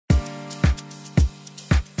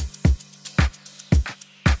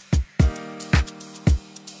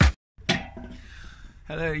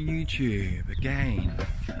Hello YouTube again.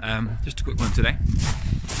 Just a quick one today.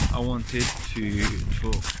 I wanted to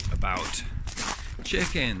talk about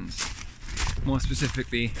chickens, more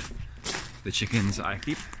specifically the chickens I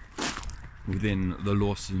keep within the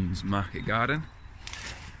Lawsons market garden,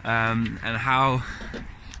 and how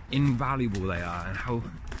invaluable they are and how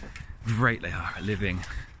great they are at living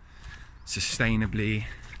sustainably,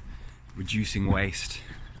 reducing waste,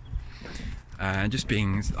 and just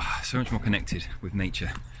being so much more connected with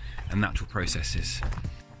nature and natural processes.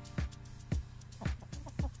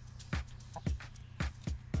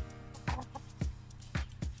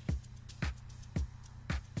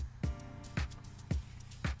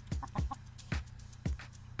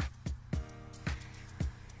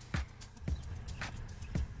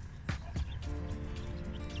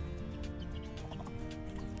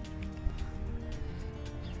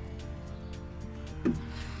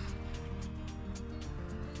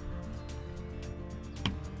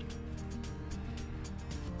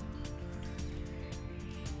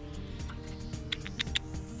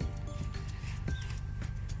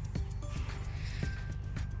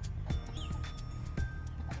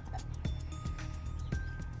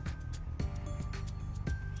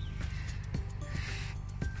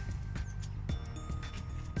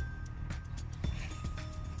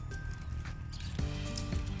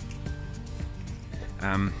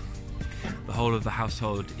 The whole of the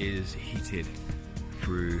household is heated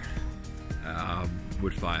through our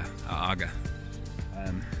wood fire, our aga.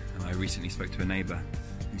 And I recently spoke to a neighbour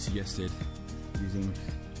who suggested using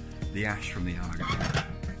the ash from the aga,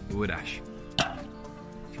 the wood ash,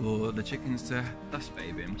 for the chickens to dust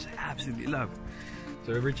bathe in, which I absolutely love.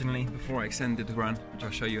 So originally, before I extended the run, which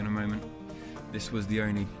I'll show you in a moment, this was the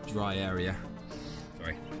only dry area,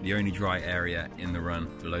 in the run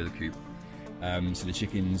below the coop. So the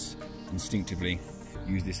chickens instinctively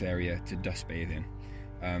use this area to dust bathe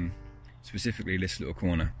in, specifically this little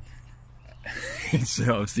corner.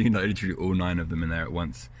 So I've seen literally all 9 of them in there at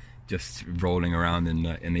once, just rolling around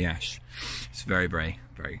in the ash. It's very, very,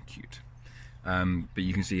 very cute. But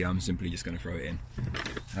you can see I'm simply just going to throw it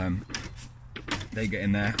in. They get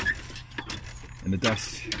in there, and the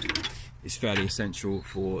dust is fairly essential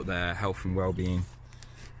for their health and well-being.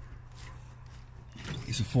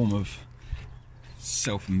 It's a form of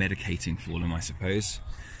self-medicating for them, I suppose.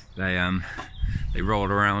 They roll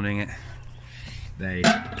around in it, they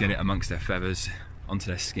get it amongst their feathers, onto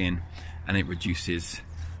their skin, and it reduces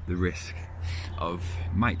the risk of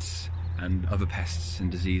mites and other pests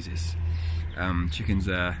and diseases. Chickens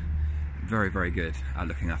are very, very good at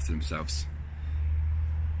looking after themselves,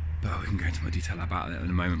 but we can go into more detail about that in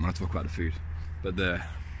a moment when I talk about the food. But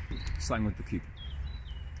starting with the coop,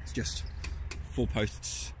 it's just 4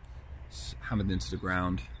 posts hammered into the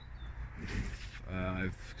ground.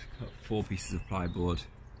 I've put 4 pieces of plyboard,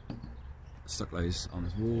 stuck those on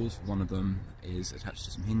the walls. One of them is attached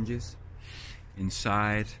to some hinges.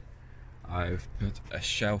 Inside I've put a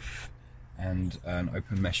shelf and an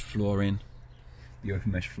open mesh floor in. The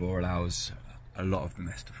open mesh floor allows a lot of the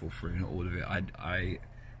mess to fall through, not all of it. I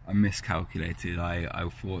miscalculated. I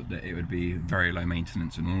thought that it would be very low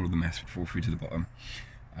maintenance and all of the mess would fall through to the bottom.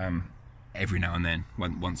 Every now and then,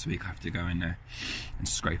 once a week, I have to go in there and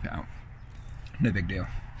scrape it out. No big deal.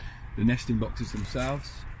 The nesting boxes themselves,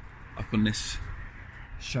 up on this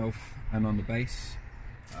shelf and on the base,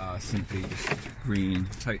 are simply just green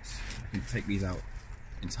totes. I can take these out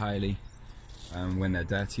entirely. When they're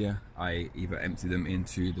dirtier, I either empty them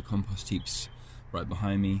into the compost heaps right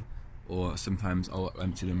behind me, or sometimes I'll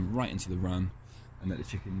empty them right into the run and let the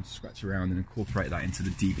chickens scratch around and incorporate that into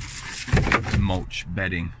the deep mulch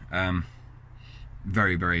bedding.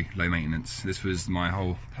 Very, very low maintenance. This was my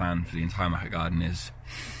whole plan for the entire market garden is,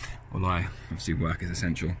 although obviously work is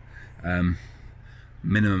essential,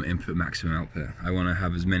 minimum input, maximum output. I want to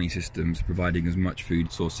have as many systems providing as much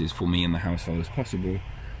food sources for me and the household as possible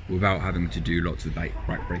without having to do lots of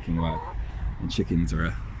back-breaking work. And chickens are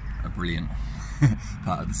a brilliant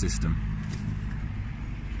part of the system.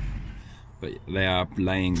 But they are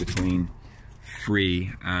laying between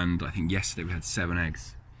 3 and I think yesterday we had 7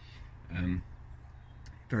 eggs.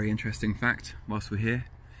 Very interesting fact whilst we're here.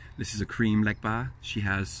 This is a cream leg bar. She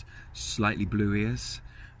has slightly blue ears,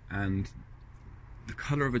 and the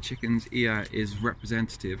colour of a chicken's ear is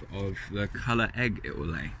representative of the colour egg it will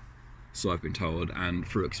lay. So I've been told, and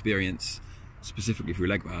through experience, specifically through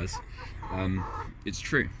leg bars, it's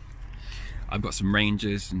true. I've got some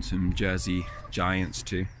Rangers and some Jersey Giants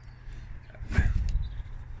too,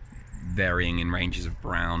 varying in ranges of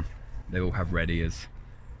brown. They all have red ears,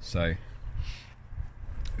 so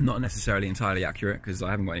not necessarily entirely accurate because I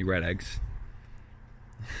haven't got any red eggs.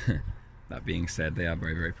 That being said, they are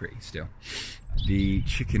very, very pretty still. The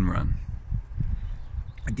chicken run,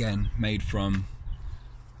 again, made from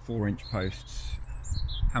 4-inch posts,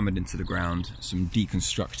 hammered into the ground, some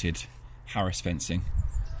deconstructed Harris fencing.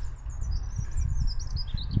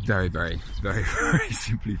 Very, very, very, very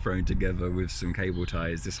simply thrown together with some cable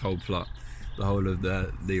ties. This whole plot, the whole of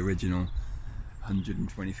the original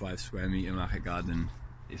 125 square meter market garden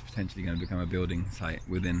is potentially going to become a building site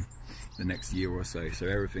within the next year or so. So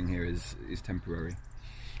everything here is temporary.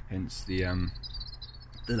 Hence the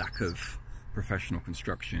lack of professional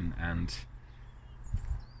construction and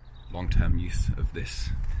long-term use of this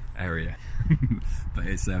area. But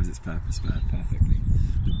it serves its purpose perfectly.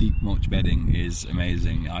 The deep mulch bedding is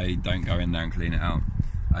amazing. I don't go in there and clean it out.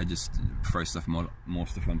 I just throw stuff more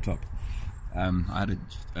stuff on top. I had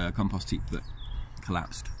a compost heap that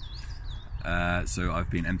collapsed, so I've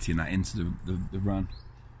been emptying that into the run.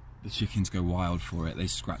 The chickens go wild for it. They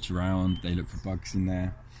scratch around, they look for bugs in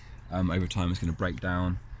there. Over time it's going to break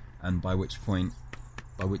down, and by which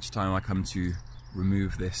time I come to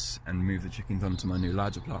remove this and move the chickens onto my new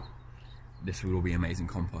larger plot, this will all be amazing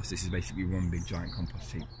compost. This is basically one big giant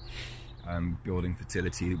compost heap. Building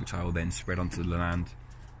fertility, which I will then spread onto the land.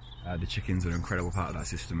 The chickens are an incredible part of that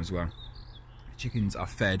system as well. The chickens are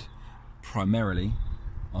fed primarily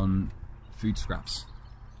on food scraps.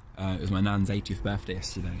 It was my nan's 80th birthday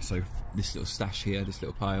yesterday, so this little stash here, this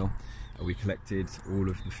little pile, we collected all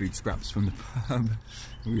of the food scraps from the pub.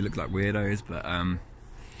 We look like weirdos, but you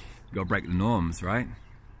gotta break the norms, right?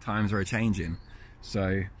 Times are changing.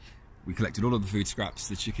 So we collected all of the food scraps.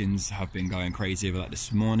 The chickens have been going crazy over that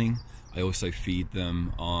this morning. I also feed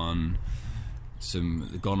them on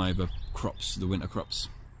some gone over crops, the winter crops.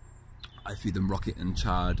 I feed them rocket and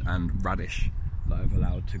chard and radish that I've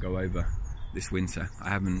allowed to go over this winter. I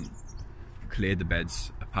haven't cleared the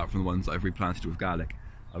beds apart from the ones that I've replanted with garlic.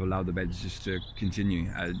 I've allowed the beds just to continue.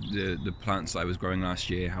 The plants I was growing last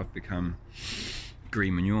year have become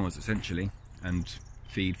green manures essentially, and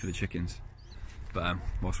feed for the chickens. But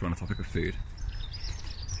whilst we're on the topic of food,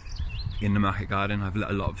 in the market garden I've let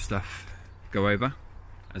a lot of stuff go over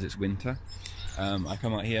as it's winter. I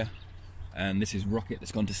come out here and this is rocket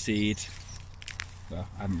that's gone to seed. Well,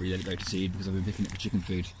 I haven't really let it go to seed because I've been picking it for chicken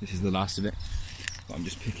food. This is the last of it, but I'm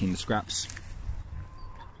just picking the scraps.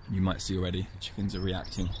 You might see already the chickens are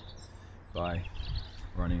reacting by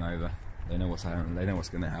running over. They know what's happening. They know what's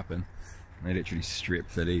going to happen. And they literally strip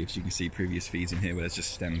the leaves. You can see previous feeds in here where there's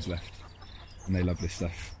just stems left, and they love this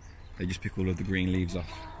stuff. They just pick all of the green leaves off.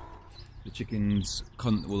 The chickens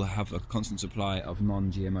will have a constant supply of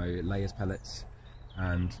non-GMO layers pellets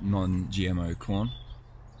and non-GMO corn,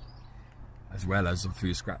 as well as the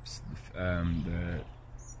food scraps, the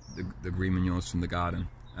green manures from the garden.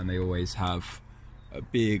 And they always have a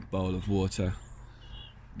big bowl of water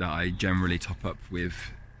that I generally top up with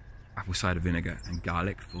apple cider vinegar and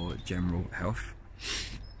garlic for general health.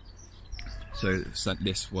 So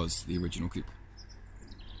this was the original coop,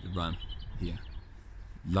 the run here.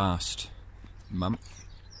 Last month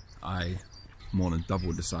I more than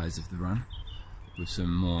doubled the size of the run with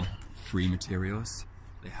some more free materials.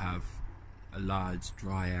 They have a large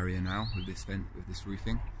dry area now with this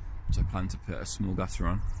roofing, which I plan to put a small gutter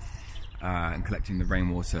on, and collecting the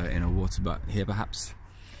rainwater in a water butt here perhaps,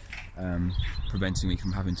 preventing me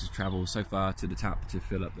from having to travel so far to the tap to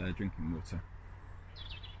fill up their drinking water.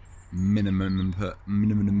 Minimum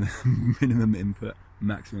input,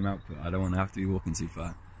 maximum output. I don't want to have to be walking too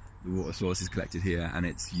far. The water source is collected here and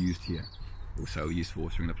it's used here. Also used for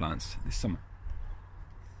watering the plants this summer.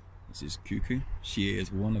 This is Cuckoo. She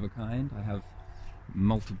is one of a kind. I have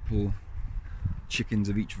multiple chickens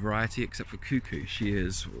of each variety except for Cuckoo. She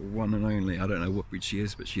is one and only. I don't know what breed she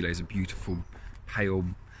is, but she lays a beautiful pale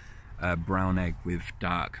brown egg with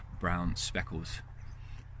dark brown speckles.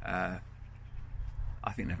 I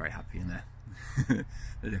think they're very happy in there.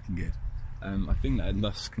 They're looking good. I think that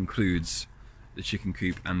thus concludes the chicken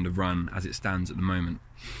coop and the run as it stands at the moment.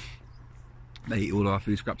 They eat all our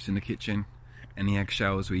food scraps in the kitchen. Any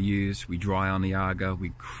eggshells we use, we dry on the agar,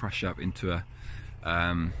 we crush up into a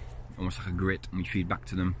almost like a grit, and we feed back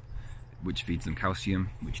to them, which feeds them calcium,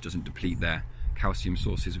 which doesn't deplete their calcium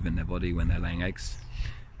sources within their body when they're laying eggs.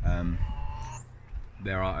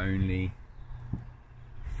 There are only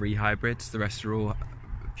 3 hybrids, the rest are all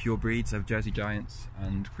pure breeds of Jersey Giants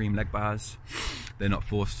and cream leg bars. They're not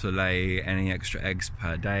forced to lay any extra eggs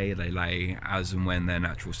per day. They lay as and when their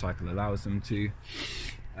natural cycle allows them to.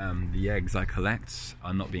 The eggs I collect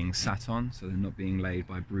are not being sat on, so they're not being laid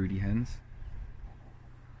by broody hens.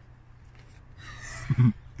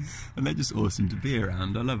 And they're just awesome to be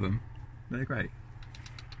around. I love them. They're great.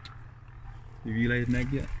 Have you laid an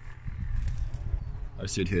egg yet? I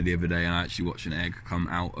stood here the other day and I actually watched an egg come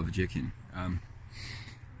out of a chicken.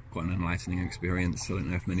 Quite an enlightening experience. I don't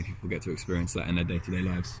know if many people get to experience that in their day-to-day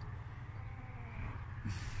lives.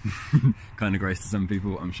 Kind of gross to some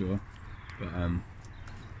people, I'm sure, but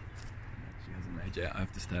she hasn't laid yet.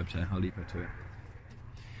 I've disturbed her. I'll leave her to it.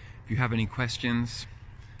 If you have any questions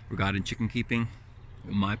regarding chicken keeping,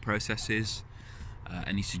 my processes,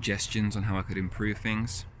 any suggestions on how I could improve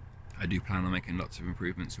things, I do plan on making lots of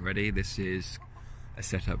improvements already. This is a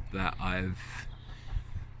setup that I've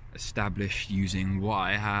established using what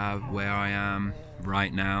I have, where I am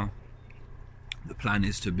right now. The plan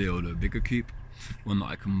is to build a bigger coop, one that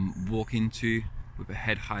I can walk into with a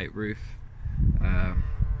head height roof,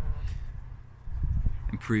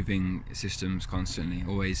 improving systems constantly,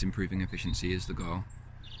 always improving efficiency is the goal.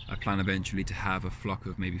 I plan eventually to have a flock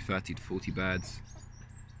of maybe 30 to 40 birds,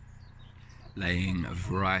 laying a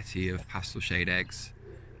variety of pastel shade eggs,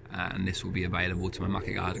 and this will be available to my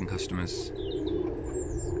market garden customers.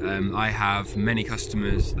 I have many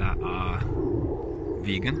customers that are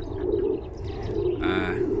vegan.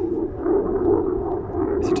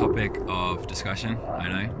 It's a topic of discussion, I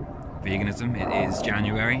know. Veganism, it is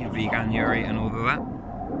January, Veganuary and all of that.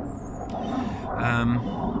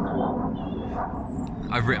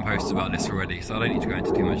 I've written posts about this already, so I don't need to go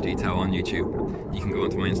into too much detail on YouTube. You can go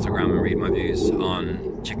onto my Instagram and read my views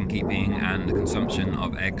on chicken keeping and the consumption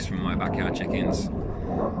of eggs from my backyard chickens,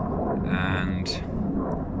 and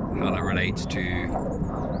how that relates to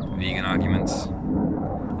vegan arguments.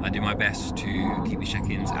 I do my best to keep the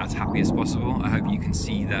chickens as happy as possible. I hope you can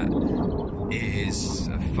see that it is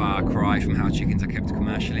a far cry from how chickens are kept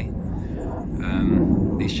commercially.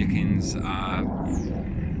 These chickens are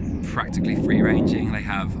practically free-ranging. They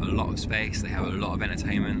have a lot of space, they have a lot of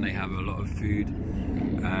entertainment, they have a lot of food,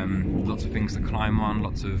 lots of things to climb on,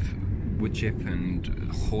 lots of wood chip and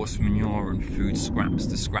horse manure and food scraps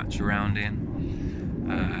to scratch around in.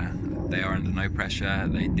 They are under no pressure.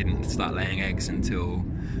 They didn't start laying eggs until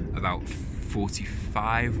about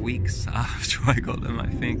 45 weeks after I got them, I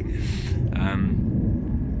think.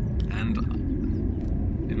 And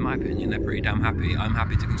in my opinion, they're pretty damn happy. I'm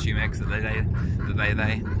happy to consume eggs that they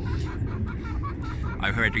lay.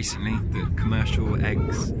 I heard recently that commercial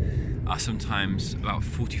eggs are sometimes about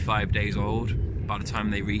 45 days old by the time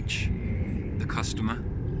they reach the customer.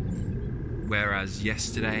 Whereas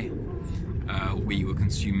yesterday, we were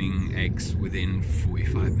consuming eggs within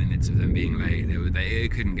 45 minutes of them being laid.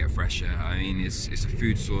 It couldn't get fresher. I mean, it's a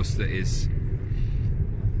food source that is,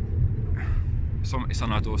 it's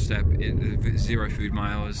on our doorstep. It's 0 food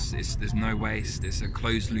miles. There's no waste. It's a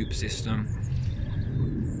closed loop system.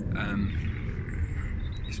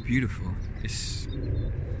 It's beautiful. It's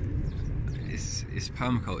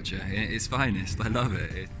permaculture in its finest. I love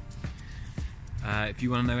it. If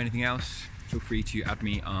you want to know anything else, feel free to add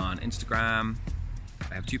me on Instagram.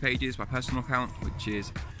 I have 2 pages, my personal account, which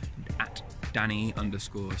is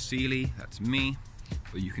 @Danny_Seeley, that's me,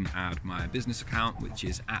 or you can add my business account, which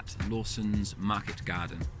is @Lawsons Market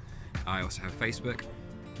Garden. I also have Facebook.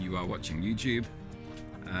 You are watching YouTube.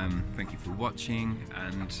 Thank you for watching,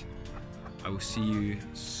 and I will see you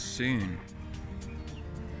soon.